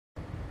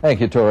Thank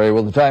you, Tori.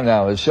 Well, the time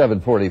now is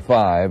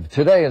 7:45.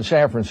 Today in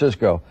San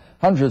Francisco,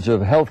 hundreds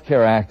of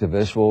healthcare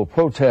activists will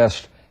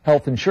protest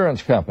health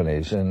insurance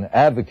companies and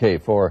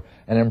advocate for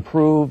an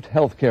improved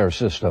healthcare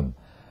system.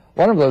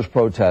 One of those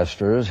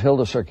protesters,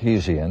 Hilda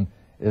Sarkisyan,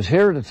 is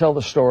here to tell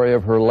the story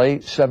of her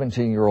late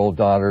 17-year-old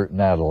daughter,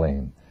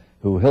 Nataline,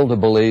 who Hilda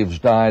believes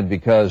died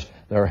because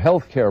their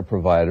healthcare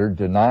provider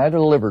denied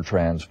a liver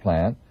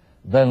transplant,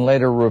 then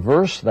later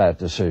reversed that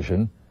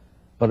decision,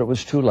 but it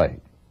was too late.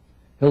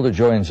 Hilda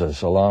joins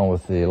us along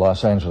with the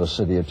Los Angeles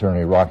City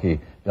Attorney, Rocky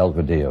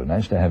Delgadillo.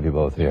 Nice to have you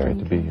both here. Great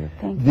to be here.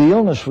 Thank you. The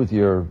illness with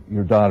your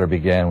daughter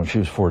began when she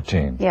was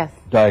 14. Yes.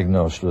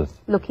 Diagnosed with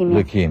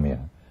leukemia.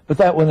 But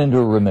that went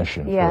into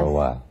remission for a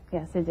while.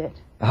 Yes, it did.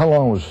 How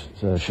long was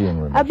she in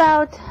remission?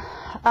 About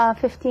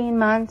 15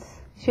 months.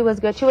 She was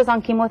good. She was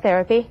on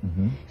chemotherapy.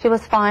 Mm-hmm. She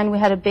was fine. We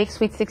had a big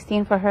Sweet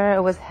 16 for her.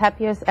 It was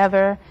happy as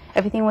ever.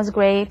 Everything was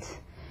great.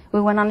 We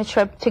went on a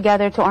trip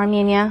together to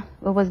Armenia.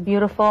 It was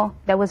beautiful.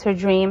 That was her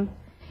dream.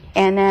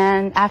 And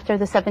then after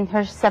her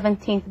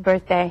 17th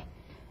birthday,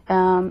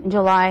 in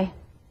July,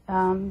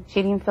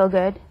 she didn't feel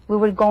good. We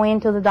were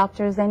going to the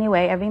doctors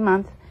anyway every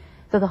month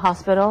to the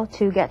hospital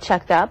to get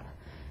checked up,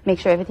 make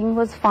sure everything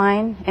was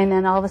fine. And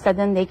then all of a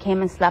sudden they came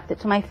and slapped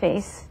it to my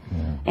face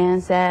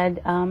and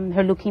said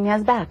her leukemia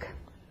is back.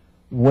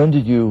 When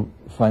did you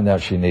find out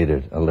she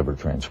needed a liver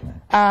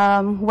transplant?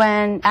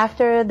 When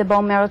after the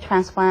bone marrow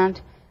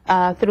transplant,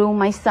 through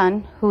my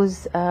son,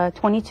 who's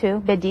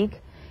 22, Bedik,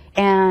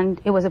 and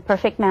it was a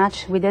perfect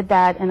match. We did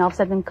that, and all of a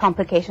sudden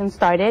complications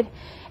started,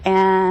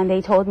 and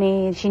they told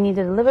me she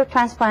needed a liver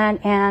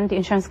transplant, and the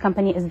insurance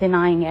company is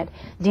denying it.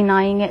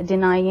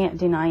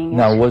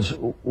 Now,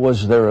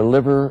 was there a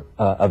liver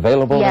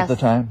available at the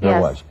time? There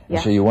was.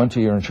 Yes. So you went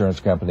to your insurance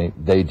company,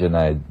 they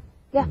denied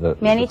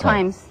many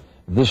times.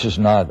 This is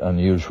not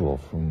unusual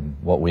from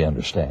what we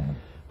understand.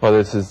 Well,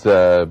 this is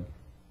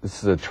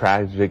a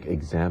tragic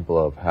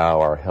example of how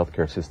our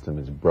healthcare system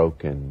is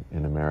broken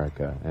in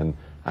America, and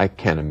I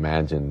can't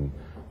imagine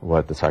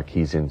what the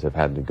Sarkisyans have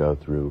had to go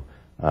through.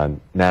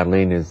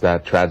 Nataline is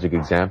that tragic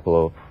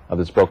example of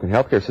this broken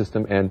healthcare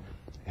system, and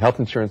health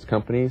insurance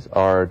companies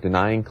are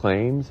denying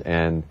claims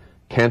and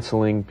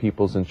canceling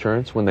people's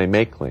insurance when they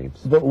make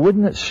claims. But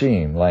wouldn't it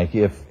seem like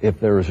if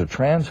there is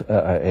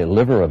a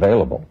liver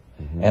available,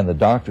 and the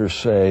doctors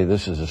say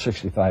this is a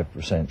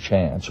 65%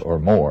 chance or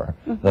more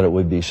that it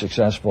would be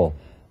successful,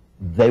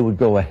 they would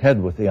go ahead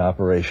with the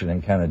operation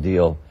and kind of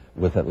deal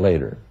with it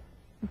later?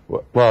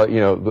 Well, you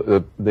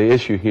know, the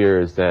issue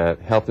here is that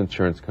health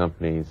insurance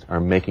companies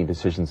are making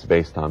decisions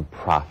based on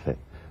profit,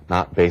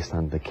 not based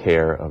on the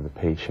care of the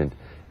patient.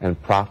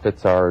 And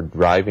profits are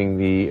driving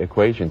the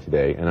equation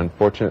today. And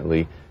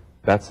unfortunately,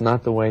 that's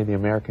not the way the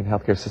American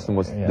healthcare system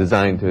was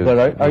designed to.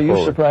 But are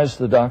you surprised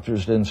the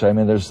doctors didn't say? I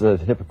mean, there's the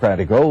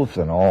Hippocratic Oath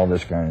and all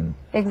this kind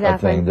of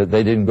thing, that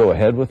they didn't go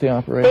ahead with the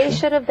operation? They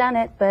should have done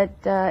it, but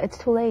it's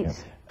too late. Yeah.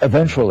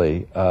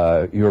 Eventually,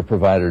 your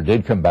provider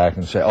did come back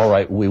and say, all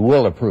right, we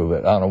will approve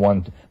it on a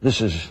one.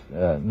 This is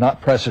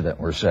not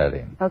precedent we're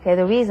setting. Okay,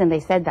 the reason they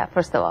said that,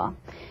 first of all,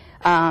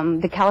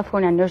 the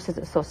California Nurses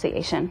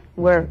Association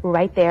were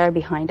right there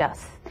behind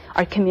us,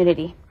 our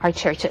community, our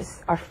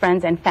churches, our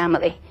friends and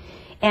family.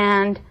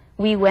 And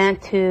we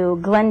went to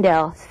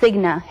Glendale,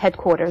 Cigna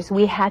headquarters.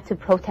 We had to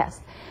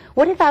protest.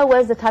 What if I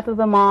was the type of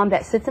a mom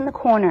that sits in the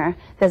corner,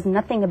 does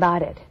nothing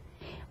about it?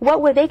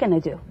 What were they going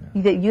to do?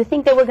 You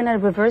think they were going to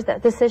reverse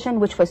that decision,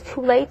 which was too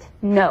late?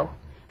 No.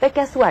 But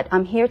guess what?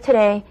 I'm here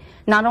today,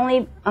 not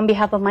only on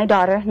behalf of my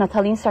daughter,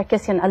 Nataline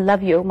Sarkisyan. I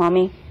love you,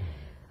 Mommy.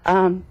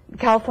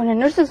 California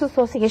Nurses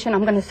Association,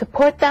 I'm going to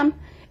support them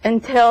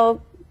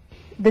until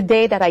the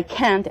day that I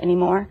can't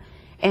anymore.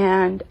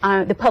 And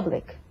the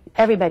public,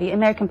 everybody,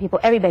 American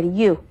people, everybody,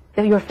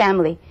 your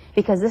family,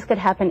 because this could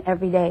happen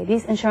every day.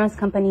 These insurance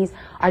companies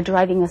are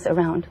driving us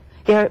around.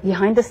 They're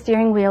behind the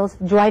steering wheels,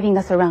 driving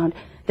us around.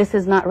 This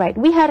is not right.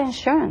 We had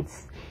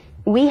insurance.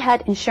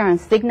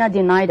 Cigna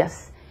denied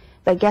us.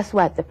 But guess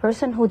what? The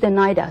person who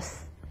denied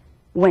us,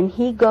 when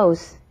he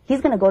goes,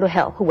 he's going to go to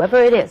hell, whoever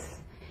it is.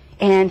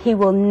 And he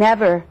will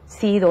never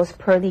see those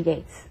pearly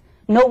gates.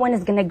 No one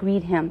is going to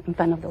greet him in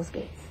front of those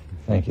gates.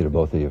 Thank you to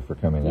both of you for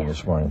coming in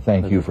this morning.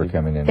 Thank you for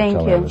coming in and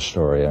telling the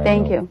story.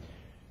 Thank you.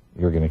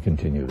 You're going to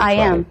continue to fight.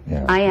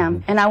 I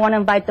am. And I want to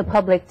invite the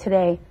public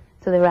today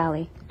to the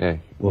rally.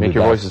 Hey, make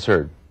your voices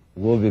heard.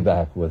 We'll be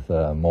back with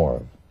more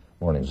of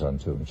Mornings on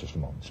 2 in just a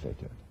moment. Stay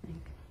tuned.